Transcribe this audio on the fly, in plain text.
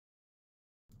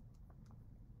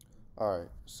Alright,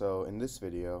 so in this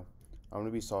video, I'm going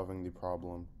to be solving the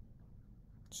problem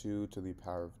 2 to the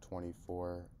power of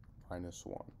 24 minus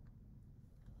 1.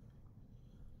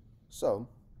 So,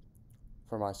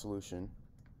 for my solution,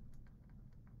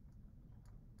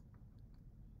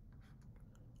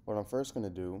 what I'm first going to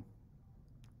do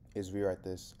is rewrite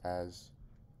this as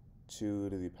 2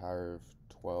 to the power of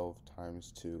 12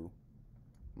 times 2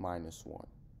 minus 1.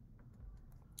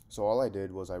 So all I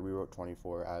did was I rewrote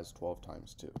 24 as 12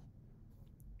 times 2.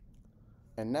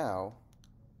 And now,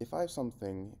 if I have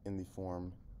something in the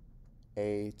form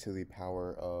a to the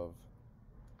power of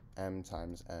m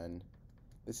times n,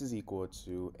 this is equal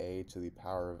to a to the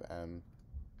power of m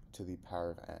to the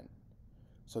power of n.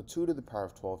 So 2 to the power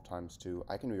of 12 times 2,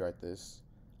 I can rewrite this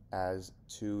as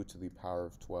 2 to the power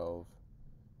of 12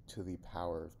 to the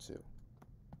power of 2.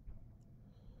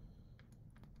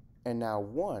 And now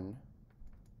 1,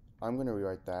 I'm going to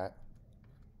rewrite that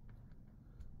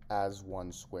as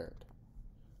 1 squared.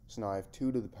 So now I have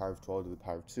 2 to the power of 12 to the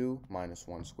power of 2 minus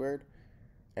 1 squared.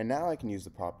 And now I can use the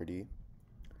property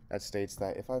that states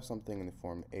that if I have something in the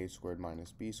form a squared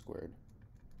minus b squared,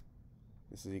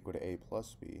 this is equal to a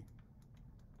plus b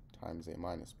times a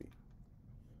minus b.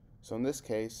 So in this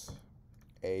case,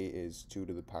 a is 2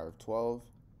 to the power of 12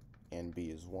 and b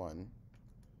is 1.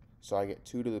 So I get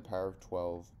 2 to the power of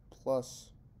 12 plus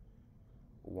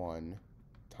 1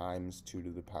 times 2 to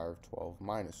the power of 12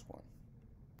 minus 1.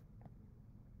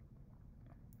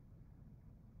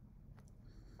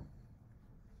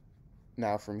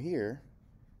 Now from here,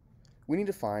 we need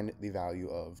to find the value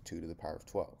of 2 to the power of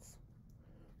 12.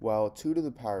 Well, 2 to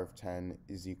the power of 10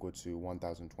 is equal to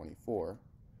 1024.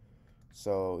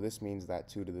 So this means that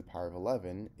 2 to the power of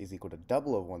 11 is equal to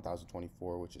double of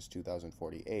 1024, which is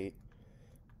 2048.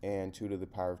 And 2 to the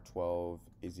power of 12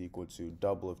 is equal to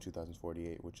double of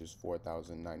 2048, which is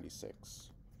 4096.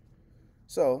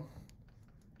 So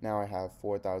now I have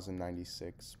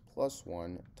 4096 plus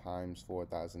 1 times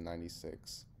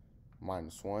 4096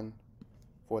 minus 1.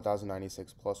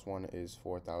 4096 plus 1 is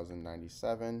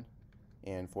 4097,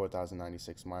 and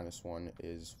 4096 minus 1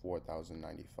 is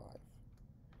 4095.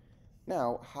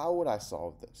 Now, how would I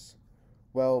solve this?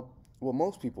 Well, what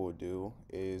most people would do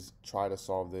is try to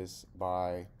solve this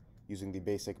by using the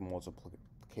basic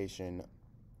multiplication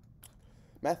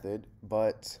method,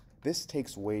 but this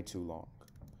takes way too long.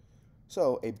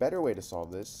 So a better way to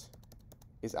solve this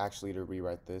is actually to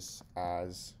rewrite this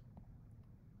as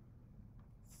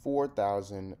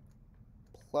 4,000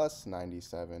 plus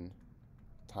 97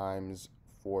 times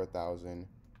 4,000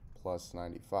 plus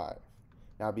 95.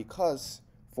 Now, because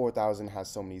 4,000 has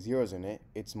so many zeros in it,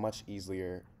 it's much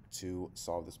easier to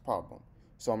solve this problem.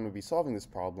 So I'm going to be solving this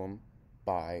problem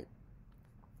by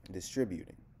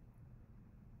distributing.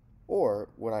 Or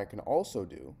what I can also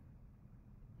do,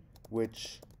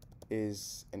 which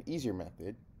is an easier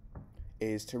method,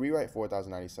 is to rewrite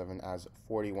 4,097 as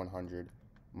 4,100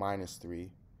 minus 3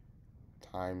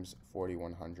 times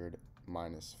 4,100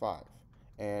 minus 5.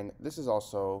 And this is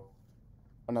also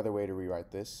another way to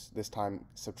rewrite this time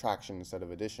subtraction instead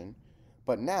of addition.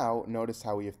 But now, notice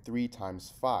how we have 3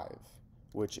 times 5,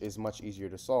 which is much easier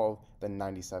to solve than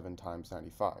 97 times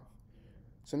 95.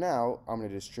 So now, I'm going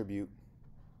to distribute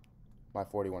my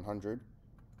 4,100.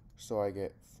 So I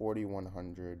get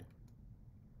 4,100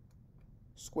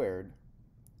 squared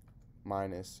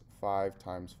minus 5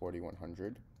 times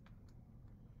 4,100.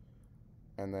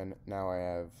 And then now I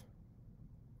have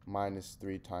minus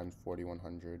 3 times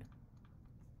 4,100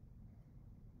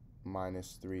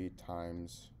 minus 3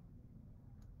 times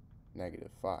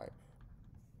negative 5.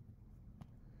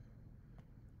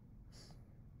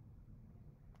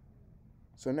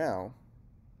 So now,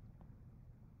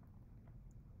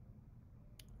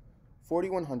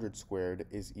 4,100 squared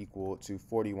is equal to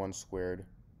 41 squared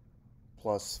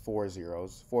plus 4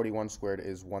 zeros. 41 squared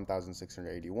is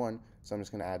 1,681, so I'm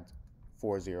just going to add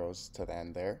 4 zeros to the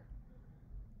end there.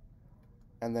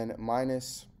 And then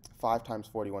minus 5 times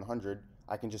 4,100,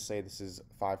 I can just say this is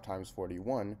 5 times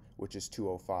 41, which is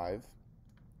 205,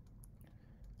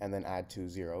 and then add 2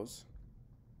 zeros.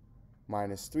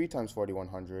 Minus 3 times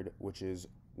 4,100, which is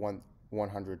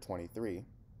 123,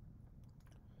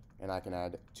 and I can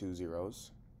add 2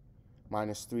 zeros.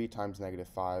 Minus 3 times negative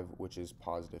 5, which is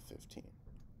positive 15.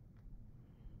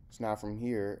 So now from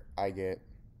here, I get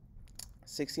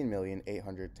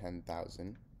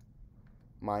 16,810,000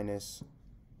 minus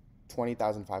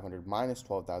 20,500 minus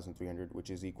 12,300, which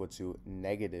is equal to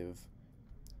negative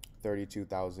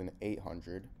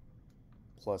 32,800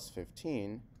 plus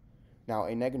 15. Now,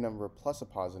 a negative number plus a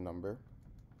positive number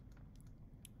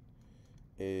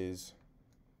is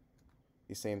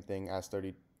the same thing as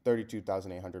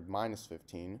 32,800 minus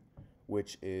 15,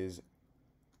 which is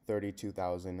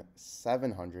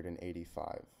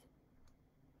 32,785.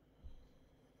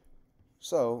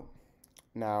 So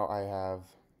now I have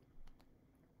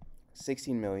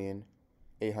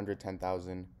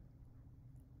 16,810,000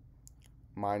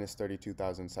 minus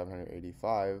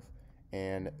 32,785,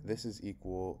 and this is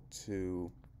equal to,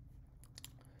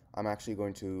 I'm actually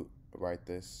going to write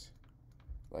this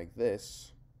like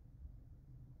this.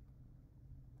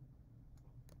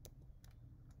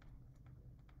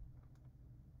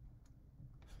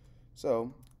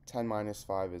 So 10 minus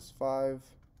 5 is 5,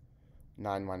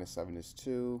 9 minus 7 is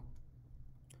 2,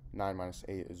 9 minus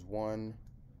 8 is 1,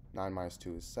 9 minus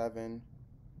 2 is 7,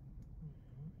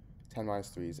 10 minus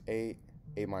 3 is 8,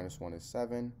 8 minus 1 is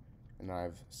 7, and I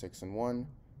have 6 and 1.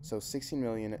 So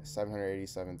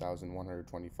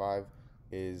 16,787,125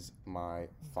 is my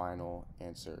final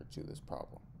answer to this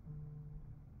problem.